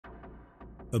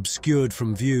obscured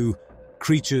from view,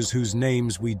 creatures whose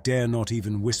names we dare not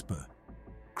even whisper.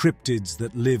 Cryptids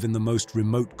that live in the most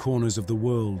remote corners of the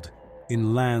world,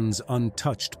 in lands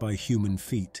untouched by human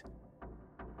feet.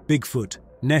 Bigfoot,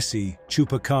 Nessie,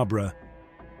 Chupacabra.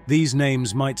 These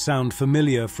names might sound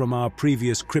familiar from our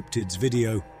previous Cryptids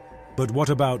video, but what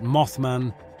about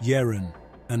Mothman, Yeren,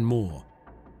 and more?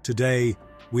 Today,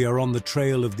 we are on the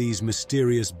trail of these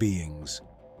mysterious beings.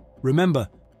 Remember,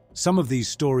 some of these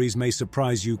stories may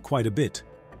surprise you quite a bit.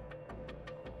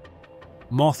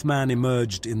 Mothman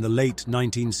emerged in the late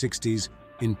 1960s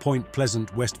in Point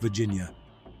Pleasant, West Virginia,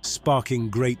 sparking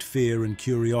great fear and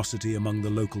curiosity among the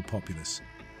local populace.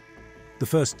 The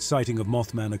first sighting of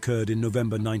Mothman occurred in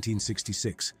November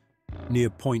 1966, near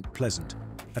Point Pleasant,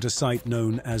 at a site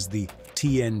known as the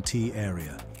TNT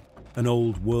area, an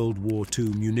old World War II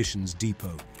munitions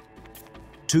depot.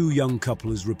 Two young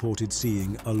couples reported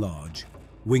seeing a large,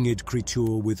 winged creature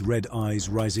with red eyes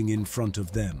rising in front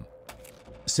of them.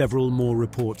 Several more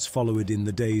reports followed in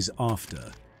the days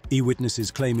after.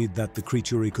 Eyewitnesses claimed that the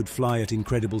creature could fly at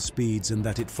incredible speeds and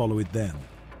that it followed them.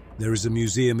 There is a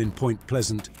museum in Point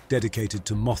Pleasant dedicated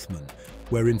to Mothman,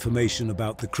 where information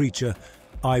about the creature,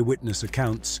 eyewitness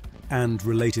accounts, and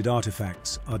related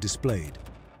artifacts are displayed.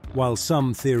 While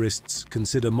some theorists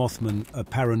consider Mothman a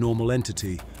paranormal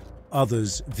entity,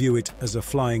 others view it as a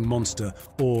flying monster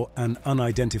or an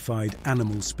unidentified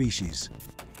animal species.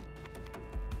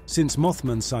 Since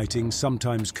Mothman sightings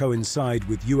sometimes coincide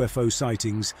with UFO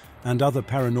sightings and other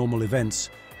paranormal events,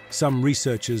 some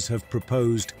researchers have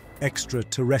proposed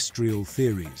extraterrestrial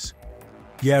theories.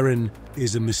 Yeren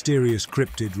is a mysterious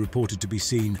cryptid reported to be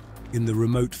seen in the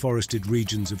remote forested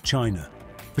regions of China,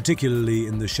 particularly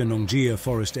in the Shenongjia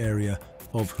forest area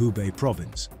of Hubei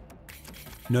province.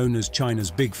 Known as China's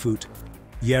Bigfoot,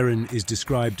 Yeren is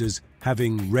described as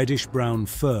having reddish-brown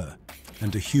fur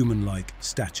and a human-like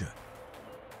stature.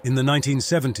 In the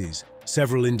 1970s,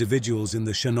 several individuals in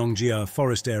the Shenongjia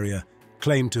forest area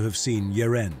claimed to have seen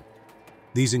Yeren.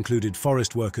 These included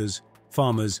forest workers,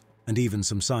 farmers, and even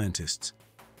some scientists.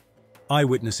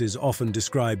 Eyewitnesses often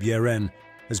describe Yeren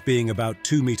as being about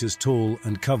 2 meters tall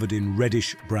and covered in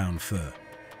reddish-brown fur.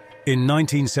 In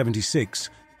 1976,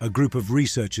 a group of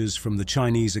researchers from the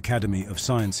Chinese Academy of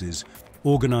Sciences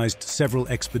organized several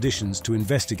expeditions to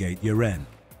investigate Yeren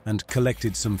and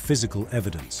collected some physical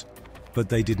evidence, but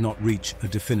they did not reach a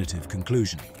definitive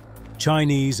conclusion.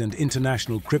 Chinese and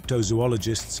international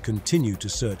cryptozoologists continue to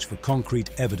search for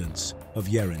concrete evidence of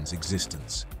Yeren's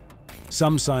existence.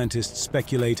 Some scientists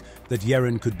speculate that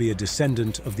Yeren could be a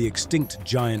descendant of the extinct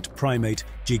giant primate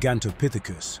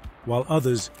Gigantopithecus, while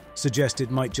others suggest it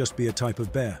might just be a type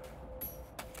of bear.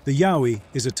 The Yowie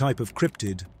is a type of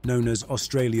cryptid known as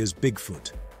Australia's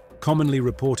Bigfoot, commonly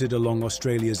reported along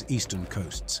Australia's eastern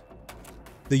coasts.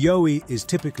 The Yowie is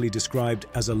typically described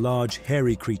as a large,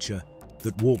 hairy creature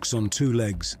that walks on 2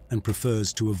 legs and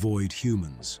prefers to avoid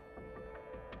humans.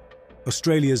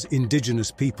 Australia's indigenous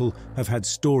people have had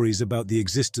stories about the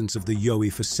existence of the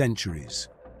Yowie for centuries.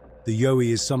 The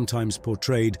Yowie is sometimes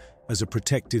portrayed as a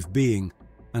protective being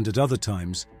and at other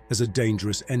times as a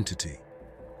dangerous entity.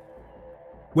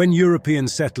 When European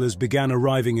settlers began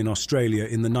arriving in Australia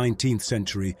in the 19th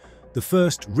century, the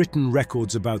first written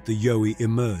records about the Yowie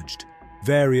emerged.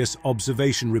 Various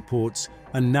observation reports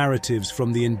and narratives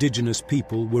from the indigenous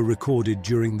people were recorded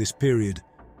during this period.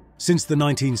 Since the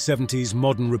 1970s,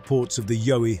 modern reports of the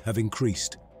Yowie have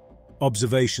increased.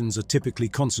 Observations are typically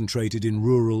concentrated in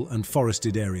rural and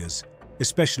forested areas,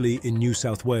 especially in New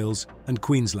South Wales and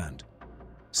Queensland.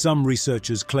 Some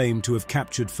researchers claim to have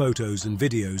captured photos and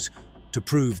videos to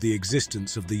prove the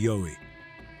existence of the Yowie.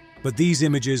 But these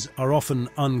images are often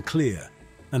unclear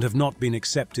and have not been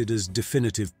accepted as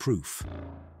definitive proof.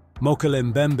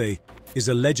 Mokele-mbembe is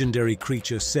a legendary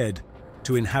creature said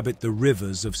to inhabit the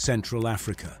rivers of Central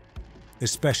Africa,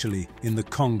 especially in the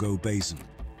Congo Basin.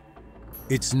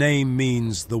 Its name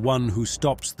means the one who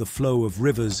stops the flow of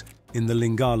rivers in the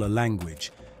Lingala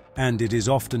language, and it is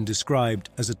often described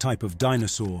as a type of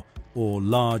dinosaur or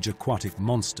large aquatic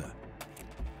monster.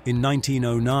 In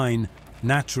 1909,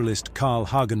 naturalist Carl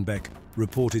Hagenbeck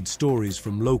reported stories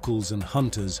from locals and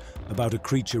hunters about a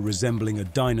creature resembling a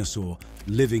dinosaur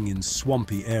living in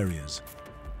swampy areas.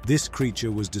 This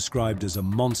creature was described as a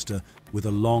monster with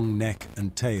a long neck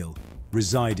and tail,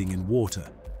 residing in water.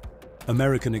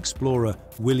 American explorer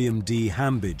William D.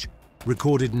 Hambidge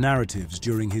recorded narratives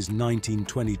during his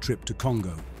 1920 trip to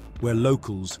Congo, where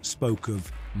locals spoke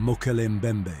of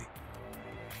Mokele-mbembe.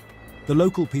 The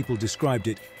local people described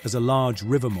it as a large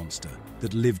river monster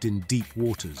that lived in deep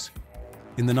waters.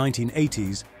 In the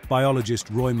 1980s, biologist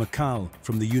Roy Mokele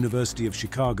from the University of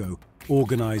Chicago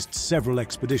organized several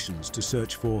expeditions to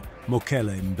search for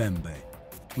Mokele-mbembe.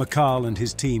 Mokele and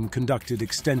his team conducted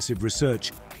extensive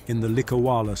research in the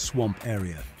Likowala swamp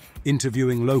area,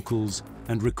 interviewing locals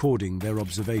and recording their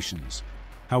observations.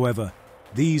 However,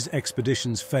 these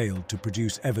expeditions failed to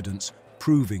produce evidence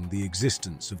proving the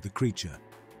existence of the creature.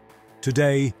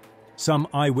 Today, some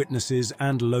eyewitnesses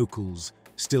and locals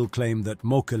still claim that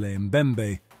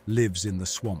Mokele-mbembe lives in the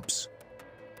swamps.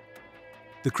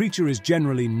 The creature is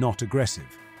generally not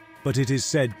aggressive, but it is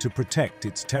said to protect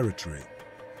its territory.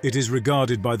 It is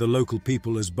regarded by the local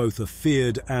people as both a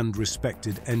feared and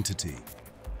respected entity.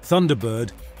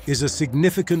 Thunderbird is a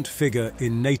significant figure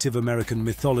in Native American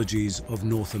mythologies of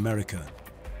North America.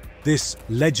 This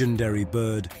legendary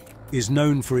bird is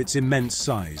known for its immense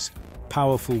size,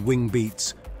 powerful wing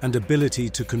beats, and ability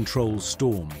to control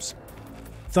storms.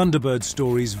 Thunderbird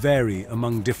stories vary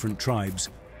among different tribes,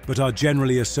 but are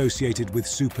generally associated with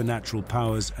supernatural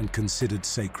powers and considered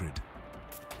sacred.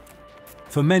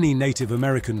 For many Native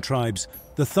American tribes,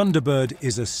 the Thunderbird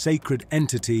is a sacred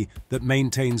entity that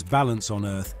maintains balance on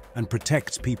Earth and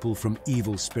protects people from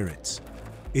evil spirits.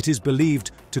 It is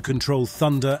believed to control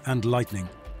thunder and lightning,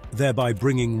 thereby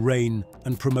bringing rain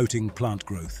and promoting plant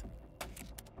growth.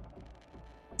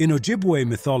 In Ojibwe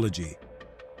mythology,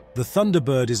 the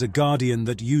Thunderbird is a guardian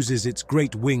that uses its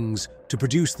great wings to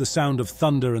produce the sound of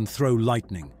thunder and throw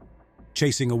lightning,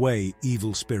 chasing away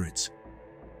evil spirits.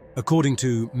 According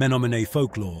to Menominee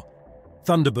folklore,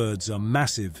 Thunderbirds are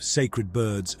massive, sacred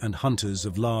birds and hunters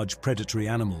of large predatory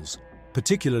animals,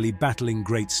 particularly battling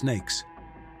great snakes.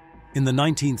 In the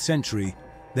 19th century,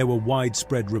 there were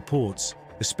widespread reports,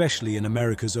 especially in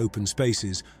America's open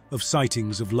spaces, of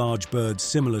sightings of large birds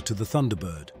similar to the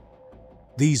Thunderbird.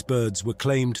 These birds were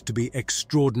claimed to be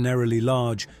extraordinarily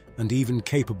large and even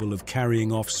capable of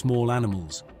carrying off small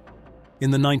animals.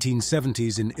 In the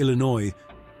 1970s in Illinois,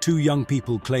 2 young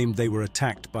people claimed they were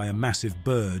attacked by a massive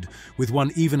bird, with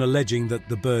one even alleging that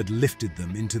the bird lifted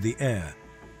them into the air.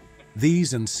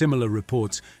 These and similar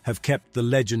reports have kept the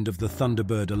legend of the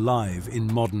Thunderbird alive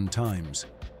in modern times.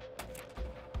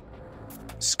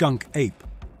 Skunk ape,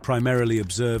 primarily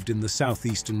observed in the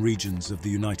southeastern regions of the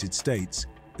United States,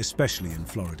 especially in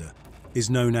Florida, is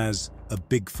known as a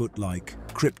Bigfoot-like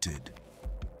cryptid.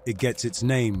 It gets its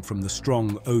name from the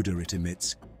strong odor it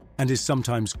emits and is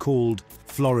sometimes called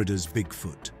Florida's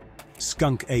Bigfoot.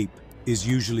 Skunk ape is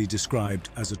usually described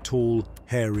as a tall,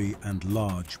 hairy, and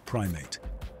large primate.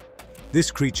 This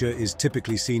creature is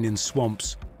typically seen in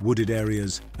swamps, wooded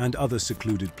areas, and other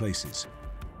secluded places.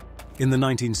 In the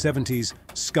 1970s,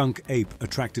 skunk ape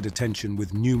attracted attention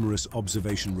with numerous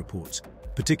observation reports,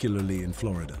 particularly in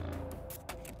Florida.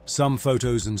 Some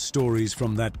photos and stories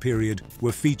from that period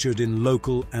were featured in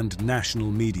local and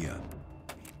national media.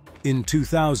 In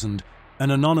 2000,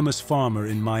 an anonymous farmer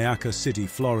in Mayaca City,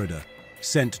 Florida,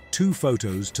 sent 2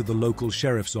 photos to the local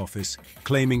sheriff's office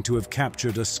claiming to have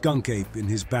captured a skunk ape in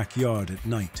his backyard at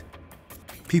night.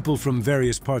 People from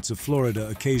various parts of Florida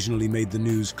occasionally made the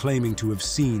news claiming to have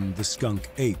seen the skunk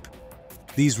ape.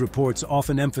 These reports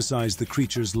often emphasize the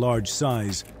creature's large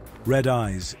size, red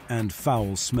eyes, and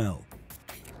foul smell.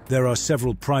 There are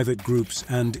several private groups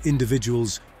and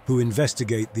individuals who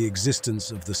investigate the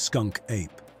existence of the skunk ape.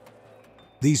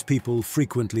 These people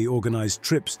frequently organize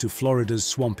trips to Florida's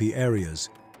swampy areas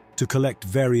to collect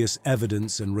various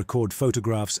evidence and record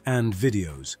photographs and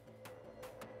videos.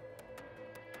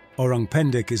 Orang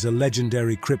Pendek is a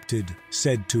legendary cryptid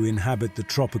said to inhabit the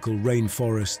tropical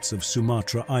rainforests of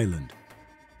Sumatra Island.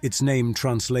 Its name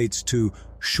translates to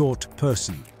short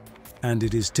person, and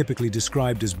it is typically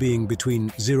described as being between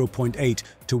 0.8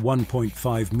 to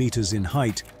 1.5 meters in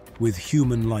height with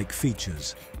human-like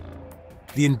features.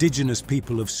 The indigenous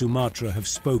people of Sumatra have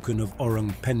spoken of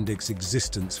Orang Pendek's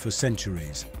existence for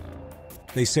centuries.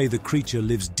 They say the creature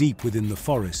lives deep within the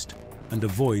forest and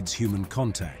avoids human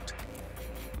contact.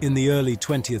 In the early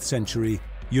 20th century,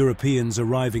 Europeans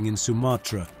arriving in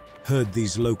Sumatra heard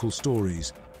these local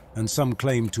stories, and some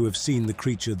claimed to have seen the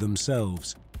creature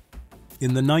themselves.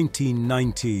 In the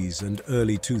 1990s and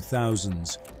early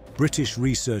 2000s, British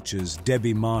researchers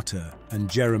Debbie Marter and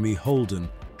Jeremy Holden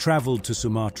traveled to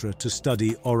Sumatra to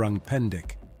study Orang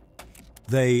Pendek.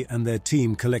 They and their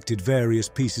team collected various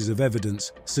pieces of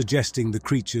evidence suggesting the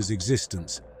creature's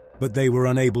existence, but they were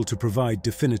unable to provide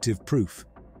definitive proof.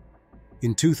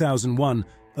 In 2001,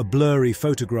 a blurry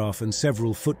photograph and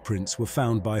several footprints were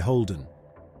found by Holden.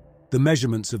 The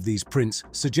measurements of these prints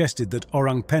suggested that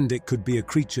Orang Pendek could be a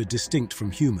creature distinct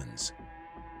from humans.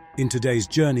 In today's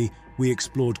journey, we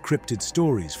explored cryptid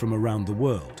stories from around the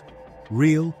world,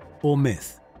 real or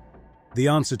myth. The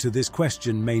answer to this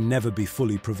question may never be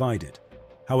fully provided.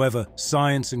 However,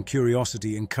 science and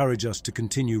curiosity encourage us to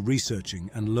continue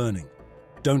researching and learning.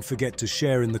 Don't forget to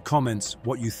share in the comments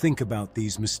what you think about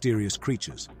these mysterious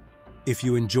creatures. If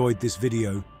you enjoyed this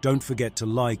video, don't forget to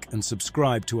like and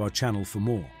subscribe to our channel for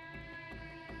more.